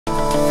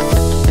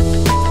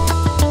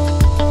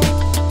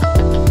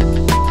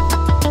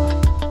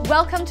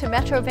Welcome to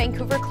Metro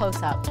Vancouver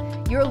Close-Up,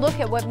 your look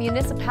at what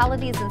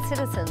municipalities and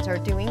citizens are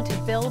doing to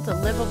build a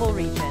livable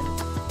region.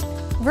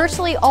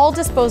 Virtually all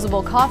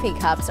disposable coffee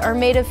cups are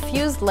made of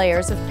fused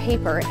layers of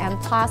paper and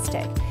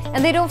plastic,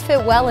 and they don't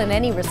fit well in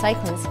any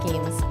recycling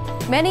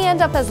schemes. Many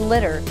end up as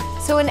litter,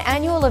 so an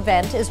annual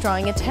event is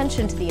drawing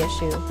attention to the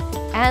issue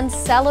and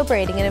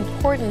celebrating an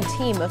important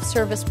team of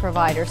service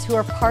providers who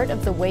are part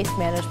of the waste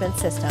management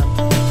system.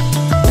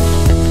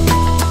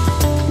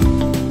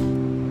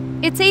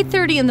 It's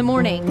 8:30 in the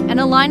morning, and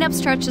a lineup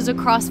stretches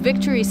across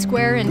Victory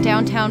Square in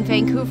downtown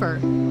Vancouver.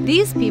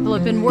 These people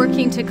have been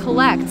working to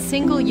collect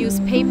single-use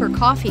paper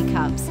coffee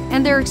cups,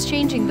 and they're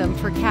exchanging them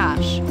for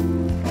cash.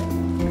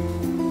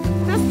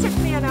 This took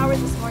me an hour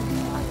this morning.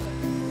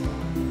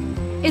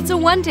 It's a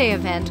one-day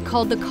event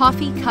called the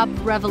Coffee Cup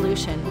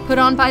Revolution, put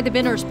on by the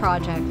Binners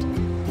Project,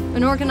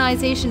 an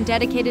organization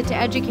dedicated to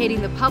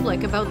educating the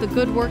public about the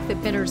good work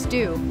that binners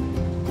do,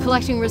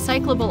 collecting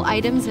recyclable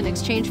items in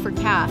exchange for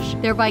cash,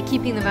 thereby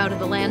keeping them out of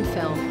the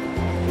landfill.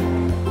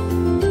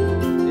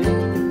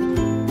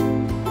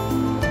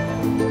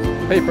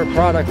 Paper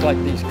products like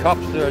these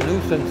cups are a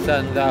nuisance,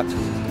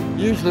 and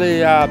usually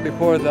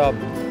before the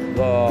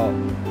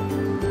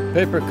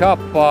paper cup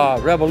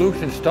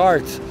revolution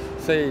starts,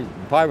 say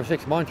 5 or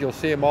 6 months, you'll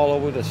see them all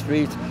over the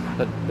streets.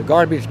 The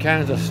garbage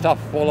cans are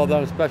stuffed full of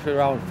them, especially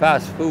around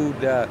fast food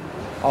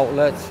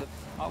outlets.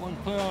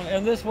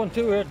 And this one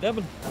too here,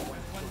 Devin.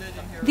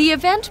 The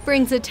event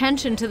brings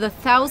attention to the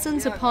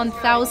thousands upon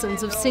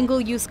thousands of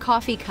single-use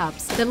coffee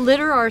cups that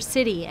litter our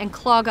city and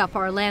clog up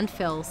our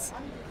landfills.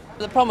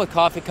 The problem with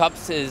coffee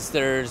cups is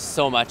there's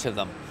so much of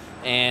them,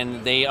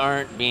 and they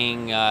aren't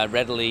being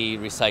readily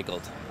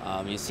recycled.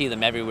 You see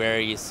them everywhere.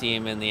 You see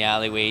them in the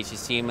alleyways, you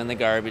see them in the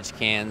garbage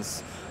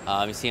cans,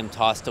 you see them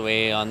tossed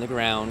away on the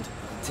ground.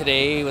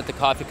 Today, with the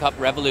Coffee Cup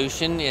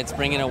Revolution, it's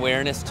bringing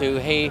awareness to,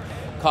 hey,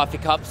 coffee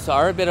cups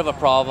are a bit of a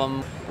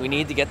problem. We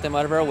need to get them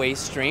out of our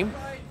waste stream.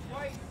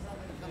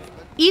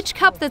 Each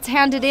cup that's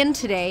handed in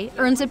today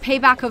earns a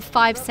payback of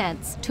 5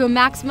 cents to a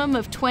maximum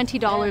of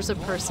 $20 a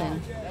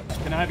person.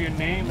 Can I have your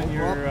name and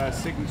your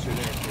signature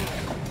there,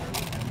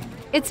 please?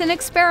 It's an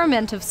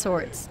experiment of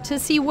sorts to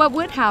see what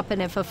would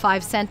happen if a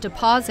 5-cent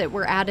deposit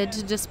were added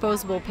to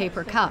disposable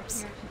paper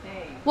cups.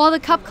 While the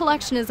cup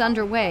collection is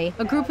underway,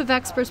 a group of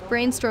experts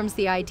brainstorms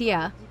the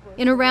idea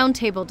in a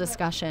roundtable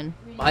discussion.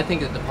 I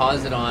think a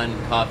deposit on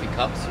coffee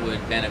cups would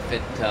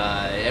benefit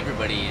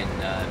everybody in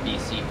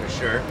BC for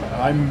sure.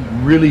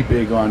 I'm really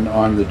big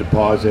on the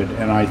deposit,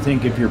 and I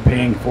think if you're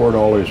paying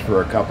 $4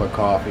 for a cup of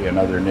coffee,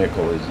 another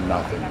nickel is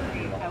nothing.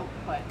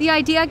 The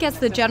idea gets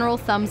the general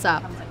thumbs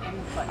up.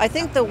 I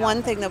think the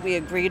one thing that we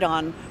agreed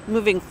on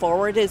moving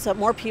forward is that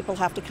more people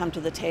have to come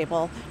to the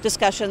table.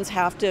 Discussions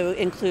have to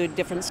include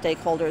different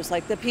stakeholders,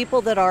 like the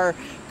people that are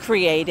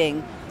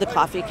creating the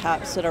coffee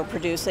cups, that are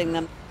producing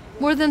them.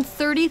 More than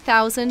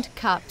 30,000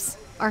 cups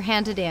are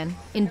handed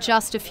in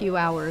just a few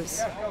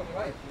hours.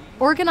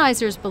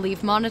 Organizers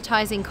believe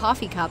monetizing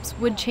coffee cups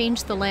would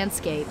change the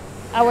landscape.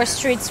 Our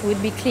streets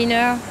would be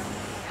cleaner.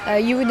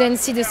 You wouldn't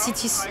see the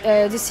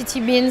city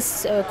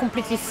bins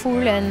completely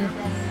full and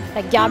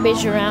like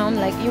garbage around.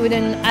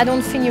 I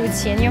don't think you would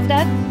see any of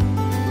that.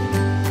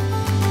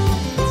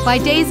 By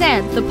day's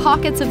end, the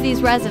pockets of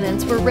these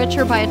residents were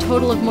richer by a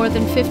total of more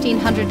than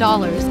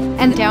 $1,500,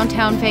 and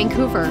downtown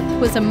Vancouver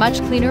was a much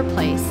cleaner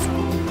place.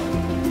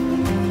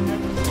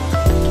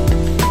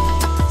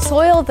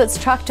 Soil that's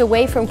trucked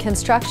away from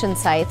construction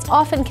sites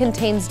often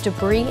contains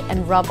debris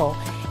and rubble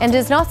and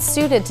is not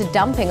suited to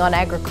dumping on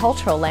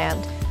agricultural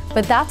land.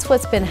 But that's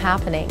what's been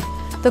happening.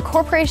 The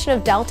Corporation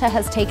of Delta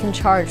has taken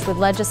charge with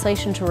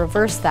legislation to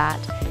reverse that,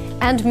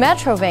 and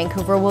Metro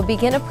Vancouver will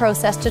begin a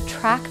process to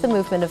track the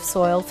movement of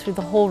soil through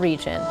the whole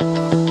region.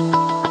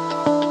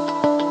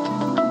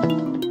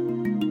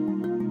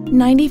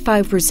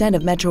 95%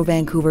 of Metro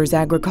Vancouver's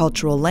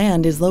agricultural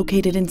land is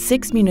located in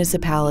 6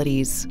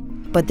 municipalities.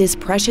 But this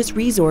precious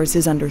resource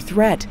is under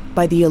threat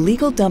by the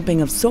illegal dumping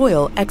of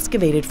soil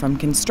excavated from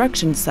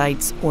construction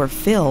sites, or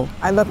fill.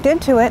 I looked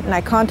into it and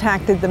I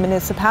contacted the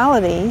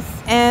municipalities,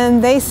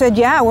 and they said,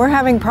 yeah, we're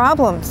having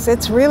problems.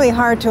 It's really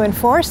hard to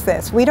enforce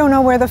this. We don't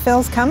know where the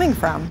fill's coming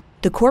from.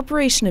 The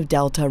Corporation of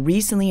Delta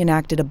recently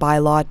enacted a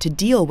bylaw to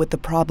deal with the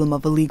problem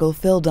of illegal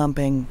fill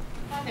dumping.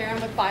 Hi there,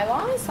 I'm with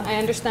bylaws. I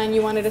understand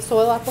you wanted a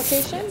soil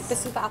application.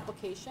 This is the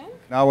application.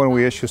 Now when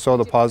we issue soil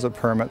deposit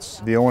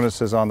permits, the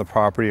onus is on the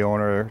property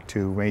owner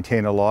to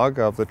maintain a log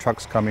of the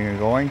trucks coming and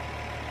going.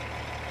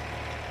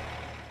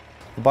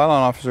 The bylaw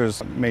officer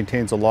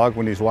maintains a log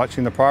when he's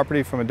watching the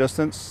property from a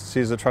distance,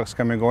 sees the trucks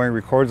coming and going,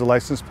 records the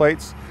license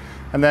plates,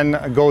 and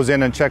then goes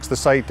in and checks the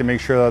site to make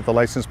sure that the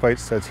license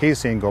plates that he's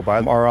seen go by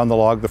are on the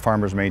log the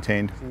farmer's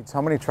maintained.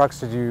 How many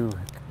trucks did you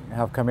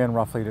have come in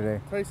roughly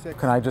today? 26.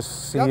 Can I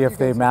just see if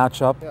they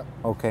match up? Yeah.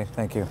 Okay,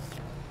 thank you.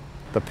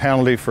 The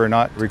penalty for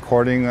not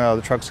recording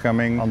the trucks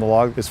coming on the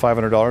log is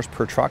 $500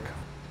 per truck.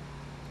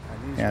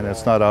 And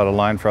it's not out of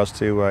line for us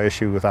to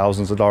issue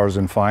thousands of dollars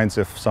in fines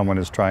if someone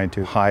is trying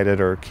to hide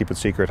it or keep it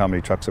secret how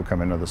many trucks have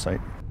come into the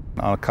site.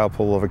 On a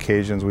couple of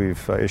occasions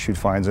we've issued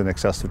fines in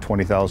excess of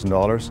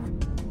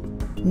 $20,000.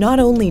 Not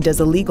only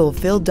does illegal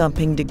fill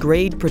dumping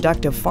degrade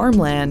productive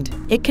farmland,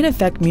 it can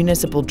affect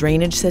municipal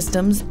drainage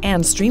systems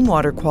and stream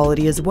water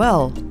quality as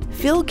well.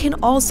 Fill can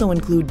also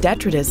include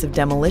detritus of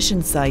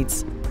demolition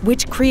sites,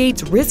 which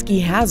creates risky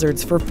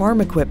hazards for farm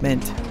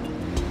equipment.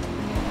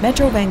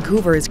 Metro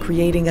Vancouver is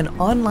creating an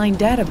online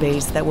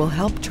database that will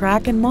help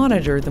track and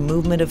monitor the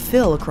movement of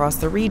fill across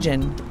the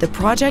region. The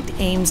project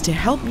aims to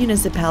help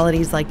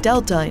municipalities like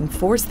Delta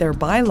enforce their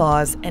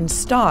bylaws and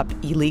stop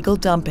illegal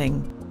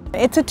dumping.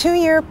 It's a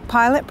 2-year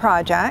pilot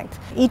project.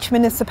 Each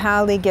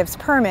municipality gives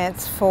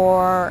permits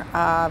for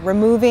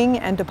removing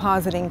and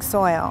depositing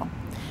soil.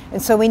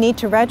 And so we need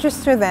to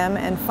register them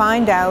and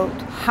find out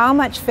how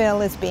much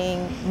fill is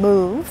being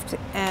moved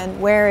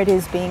and where it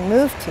is being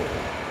moved to.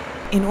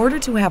 In order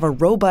to have a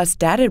robust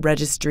data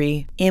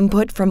registry,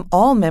 input from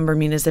all member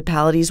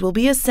municipalities will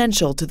be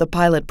essential to the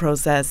pilot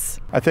process.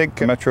 I think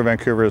Metro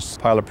Vancouver's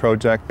pilot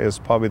project is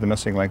probably the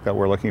missing link that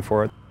we're looking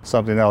for.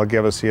 Something that will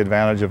give us the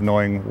advantage of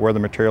knowing where the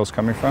material is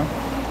coming from.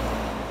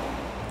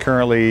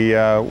 Currently,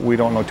 we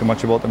don't know too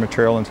much about the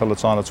material until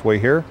it's on its way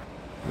here.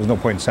 There's no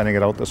point in sending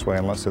it out this way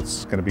unless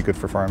it's going to be good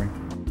for farming.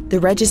 The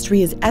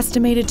registry is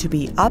estimated to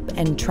be up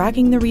and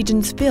tracking the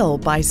region's fill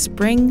by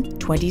spring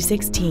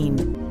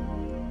 2016.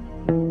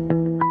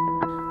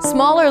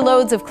 Smaller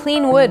loads of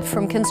clean wood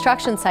from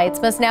construction sites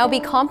must now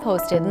be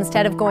composted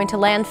instead of going to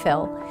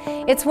landfill.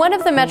 It's one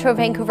of the Metro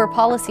Vancouver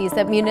policies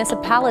that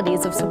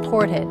municipalities have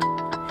supported.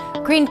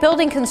 Green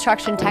building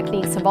construction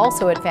techniques have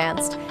also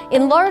advanced,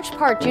 in large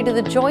part due to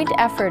the joint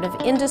effort of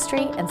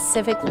industry and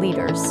civic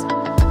leaders.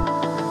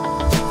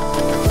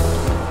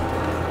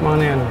 Come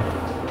on in.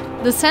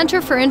 The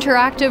Centre for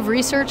Interactive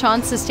Research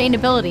on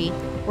Sustainability,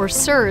 or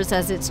CIRS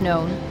as it's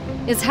known,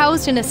 is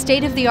housed in a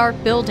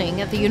state-of-the-art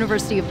building at the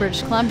University of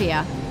British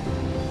Columbia.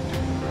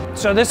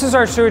 So this is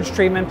our sewage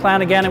treatment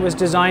plant. Again, it was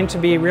designed to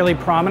be really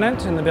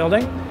prominent in the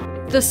building.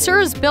 The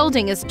CIRS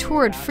building is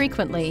toured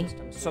frequently.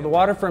 So the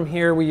water from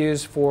here we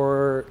use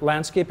for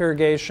landscape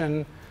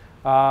irrigation.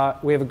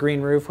 We have a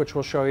green roof, which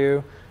we'll show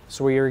you.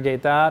 So we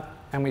irrigate that,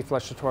 and we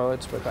flush the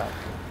toilets with that.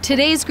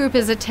 Today's group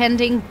is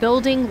attending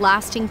Building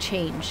Lasting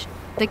Change,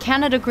 the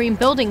Canada Green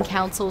Building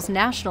Council's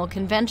national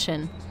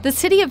convention. The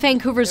City of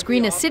Vancouver's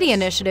Greenest City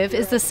initiative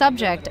is the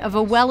subject of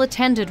a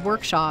well-attended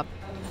workshop.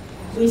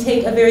 We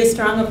take a very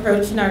strong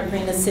approach in our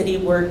Greenest City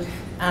work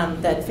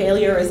that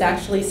failure is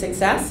actually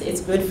success.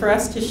 It's good for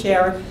us to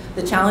share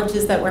the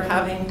challenges that we're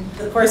having.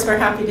 Of course, we're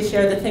happy to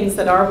share the things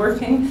that are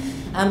working,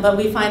 but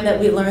we find that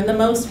we learn the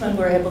most when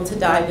we're able to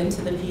dive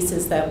into the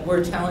pieces that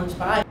we're challenged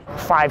by.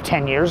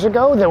 5-10 years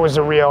ago, there was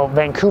a real,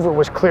 Vancouver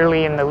was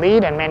clearly in the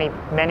lead, and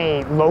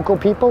many local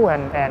people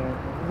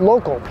and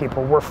local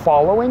people were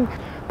following.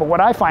 But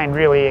what I find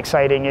really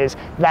exciting is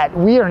that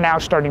we are now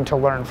starting to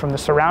learn from the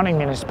surrounding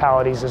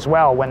municipalities as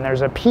well. When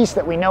there's a piece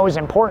that we know is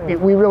important,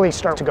 we really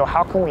start to go,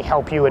 how can we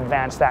help you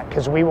advance that?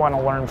 Because we want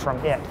to learn from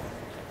it.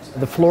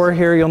 The floor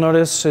here, you'll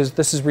notice,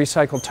 this is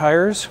recycled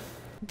tires.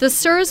 The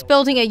CIRS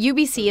building at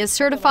UBC is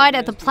certified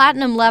at the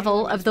platinum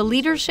level of the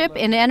Leadership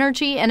in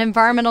Energy and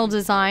Environmental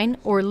Design,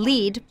 or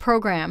LEED,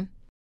 program.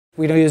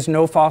 We use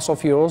no fossil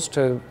fuels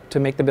to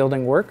make the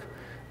building work.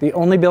 The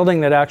only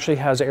building that actually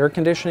has air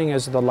conditioning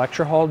is the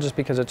lecture hall, just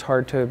because it's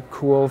hard to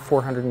cool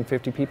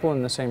 450 people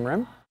in the same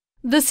room.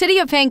 The City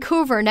of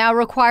Vancouver now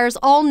requires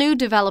all new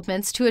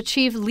developments to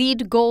achieve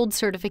LEED Gold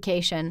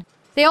certification.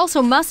 They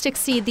also must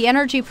exceed the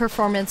energy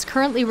performance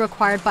currently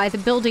required by the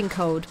building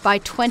code by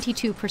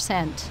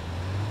 22%.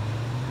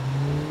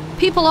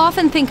 People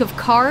often think of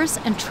cars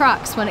and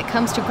trucks when it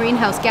comes to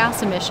greenhouse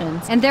gas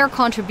emissions and their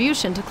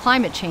contribution to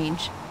climate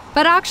change.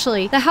 But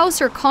actually, the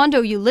house or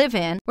condo you live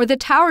in or the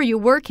tower you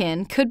work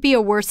in could be a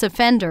worse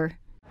offender.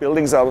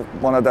 Buildings are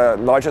one of the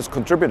largest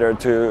contributors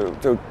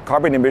to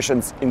carbon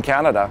emissions in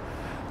Canada.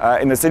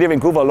 In the city of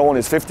Vancouver alone,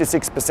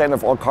 56%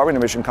 of all carbon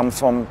emission comes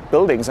from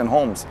buildings and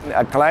homes.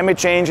 Climate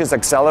change is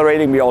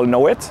accelerating, we all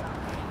know it,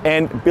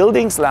 and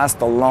buildings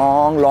last a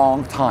long,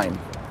 long time.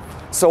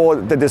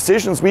 So the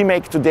decisions we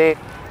make today,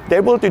 they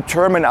will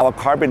determine our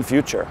carbon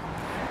future.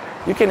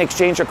 You can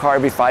exchange a car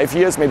every 5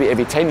 years, maybe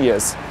every 10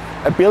 years.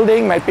 A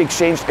building might be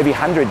exchanged every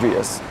 100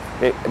 years,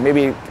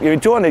 maybe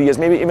even 200 years,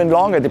 maybe even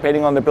longer,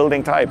 depending on the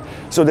building type.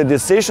 So the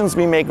decisions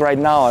we make right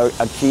now are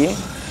key.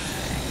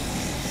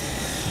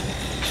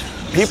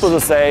 People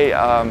will say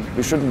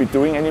we shouldn't be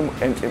doing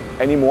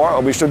anymore, or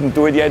we shouldn't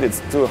do it yet,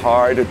 it's too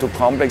hard or too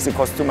complex, it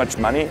costs too much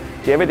money.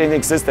 The evidence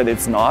exists that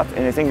it's not,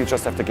 and I think you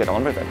just have to get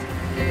on with it.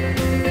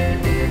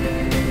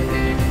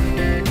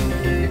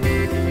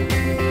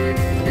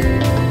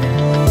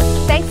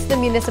 Thanks to the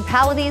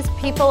municipalities,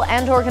 people,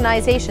 and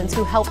organizations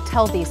who help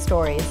tell these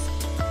stories.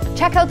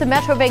 Check out the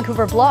Metro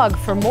Vancouver blog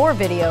for more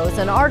videos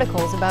and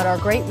articles about our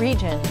great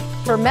region.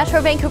 For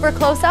Metro Vancouver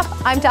Close Up,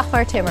 I'm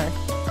Dagmar Timmer.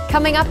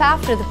 Coming up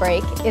after the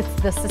break,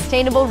 it's the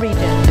Sustainable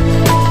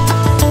Region.